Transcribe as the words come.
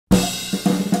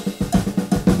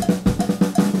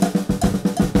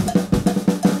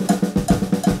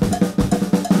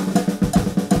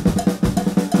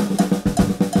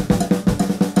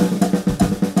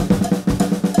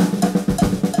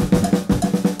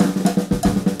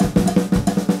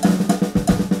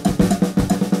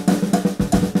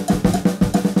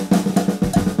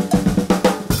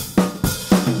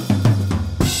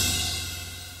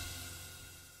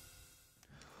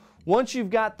once you've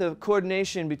got the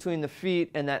coordination between the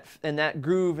feet and that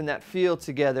groove and that feel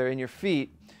together in your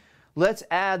feet, let's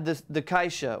add the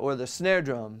Caixa or the snare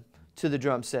drum to the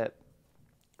drum set.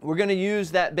 We're going to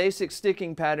use that basic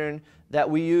sticking pattern that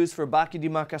we use for baque de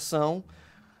marcação,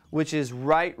 which is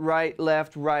right, right,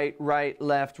 left, right, right,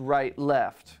 left, right,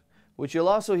 left, which you'll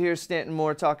also hear Stanton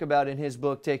Moore talk about in his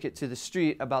book, Take It to the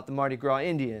Street, about the Mardi Gras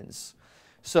Indians.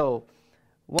 So,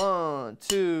 1,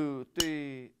 2,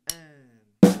 3, and...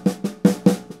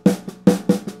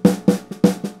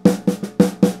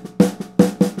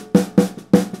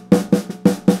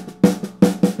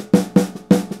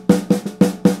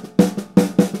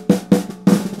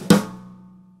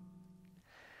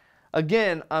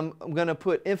 Again, I'm going to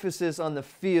put emphasis on the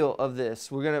feel of this.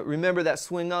 We're going to remember that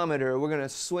swingometer. We're going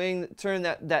to turn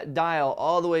that dial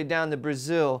all the way down to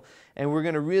Brazil, and we're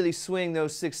going to really swing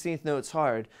those 16th notes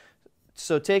hard.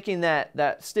 So taking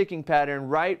that sticking pattern,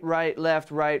 right, right, left,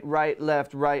 right, right,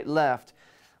 left, right, left,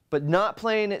 but not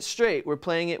playing it straight. We're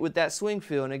playing it with that swing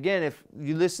feel. And again, if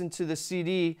you listen to the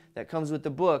CD that comes with the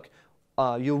book,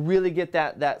 you'll really get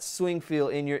that swing feel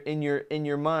in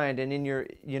your mind, and in your,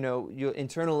 you'll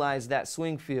internalize that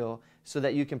swing feel so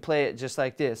that you can play it just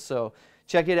like this. So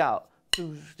check it out.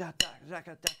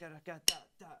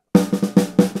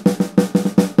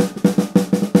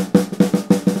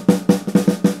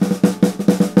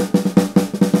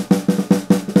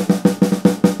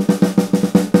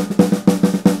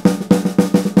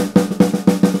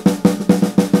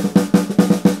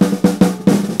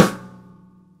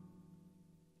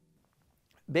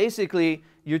 Basically,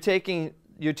 you're taking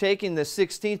the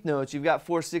 16th notes. You've got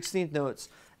 4 16th notes,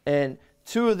 and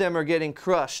 2 of them are getting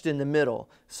crushed in the middle.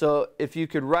 So if you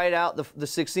could write out the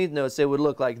 16th notes, they would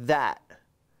look like that,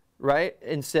 right?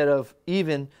 Instead of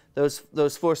even, those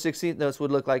 4 16th notes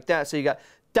would look like that. So you got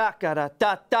da ka da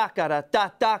da da ka da da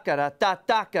da ka da da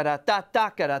da ka da da da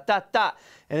ka da da da,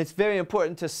 and it's very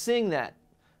important to sing that.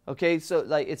 Okay, so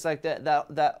like it's like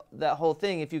that whole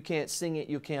thing. If you can't sing it,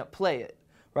 you can't play it,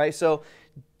 right? So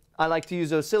I like to use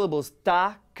those syllables: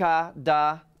 ta, ka,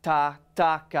 da, ta,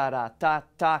 ta, ka, da, ta,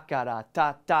 ta, ka, da,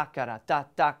 ta, ta, ka, da, ta,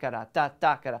 ta, ka, da, ta,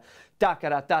 ta, ka, da, ta, ka,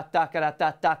 da, ta, ta, ka, da,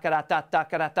 ta, ta, ka, da, ta, ta,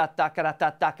 ka, da, ta, ta, ka, da, ta, ta, ka,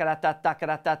 da, ta, ta, ka, da,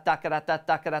 ta, ta, ka, da, ta,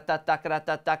 ta, ka, da, ta, ta, ka, da,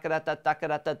 ta, ta, ka, da, ta, ta, ka,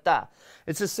 da, ta, ta.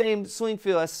 It's the same swing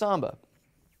feel as samba.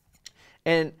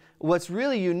 And what's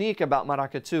really unique about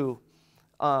Maracatu,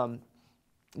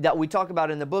 that we talk about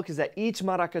in the book, is that each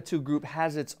Maracatu group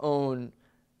has its own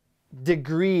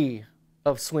degree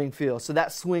of swing feel. So that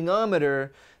swingometer,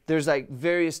 there's like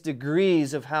various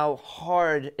degrees of how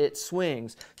hard it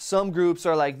swings. Some groups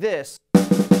are like this.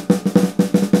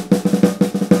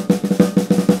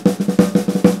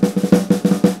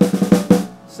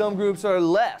 Some groups are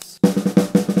less.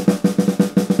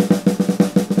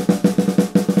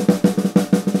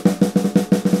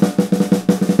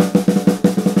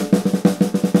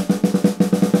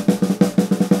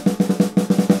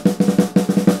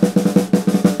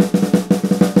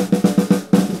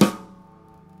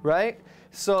 Right?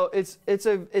 So it's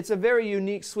a very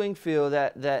unique swing feel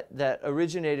that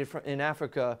originated in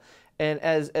Africa, and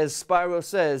as Spyro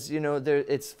says,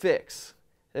 it's fixed.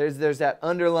 There's that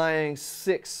underlying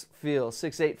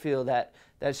 6/8 feel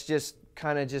that's just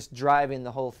kind of just driving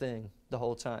the whole thing the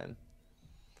whole time.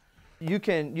 You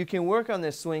can work on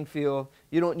this swing feel.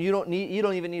 You don't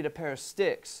even need a pair of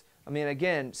sticks. I mean,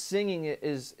 again, singing it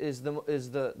is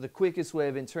the quickest way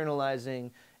of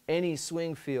internalizing any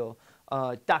swing feel.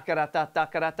 But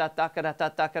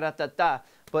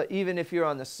even if you're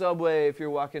on the subway, if you're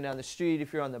walking down the street,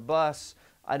 if you're on the bus,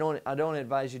 I don't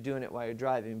advise you doing it while you're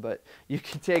driving, but you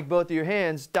can take both of your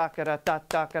hands,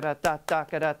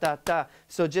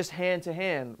 so just hand to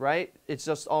hand, right? It's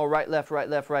just all right, left, right,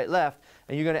 left, right, left,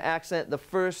 and you're going to accent the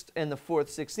 1st and the 4th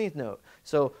 16th note.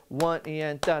 So 1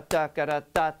 and ta ta ka da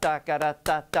ta ta ka da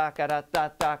ta ta ka da ta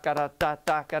ta ka da ta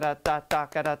ta ka da ta ta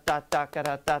ka da ta ta ka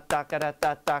da ta ta ka da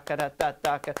ta ta ka da ta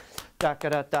ta ka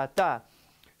da ta ta.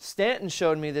 Stanton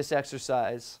showed me this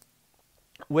exercise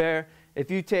where if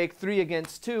you take 3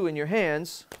 against 2 in your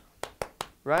hands,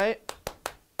 right?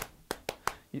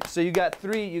 So you got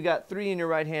 3 in your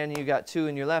right hand and you got 2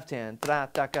 in your left hand.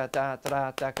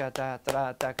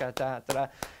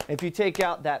 If you take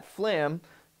out that flam,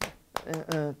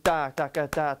 and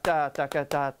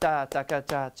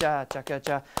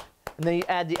then you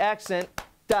add the accent,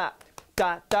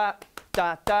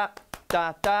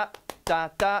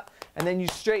 and then you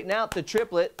straighten out the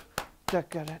triplet.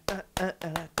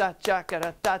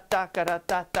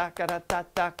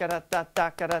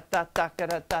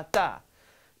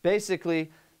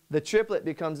 Basically, the triplet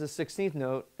becomes the 16th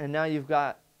note, and now you've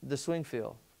got the swing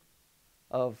feel.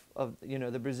 you know,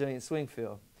 the Brazilian swing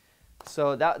feel.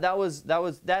 So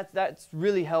that's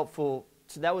really helpful.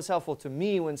 That was helpful to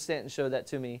me when Stanton showed that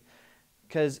to me,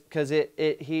 because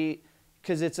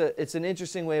it's an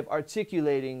interesting way of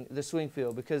articulating the swing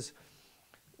feel. Because,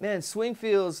 man, swing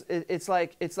feels, it's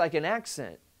like an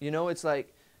accent. You know, it's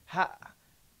like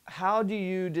how do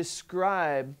you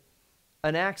describe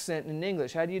an accent in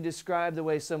English? How do you describe the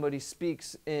way somebody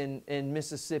speaks in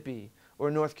Mississippi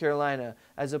or North Carolina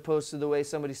as opposed to the way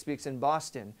somebody speaks in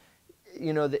Boston?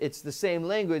 You know, it's the same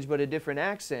language but a different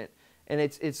accent, and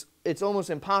it's almost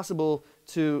impossible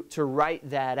to write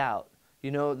that out.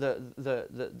 You know,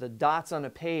 the dots on a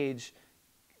page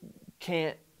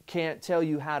can't tell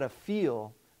you how to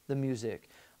feel the music.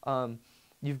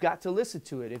 You've got to listen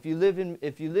to it. If you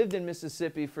lived in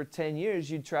Mississippi for 10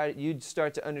 years, you'd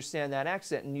start to understand that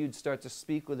accent, and you'd start to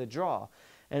speak with a draw.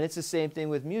 And it's the same thing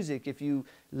with music. If you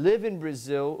live in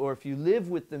Brazil, or if you live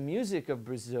with the music of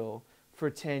Brazil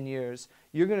for 10 years,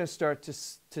 you're going to start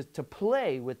to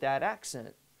play with that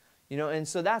accent. You know, and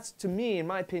so that's, to me, in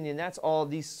my opinion, that's all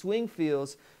these swing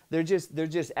feels. They're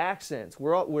just accents.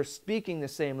 We're speaking the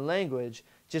same language,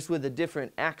 just with a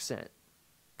different accent.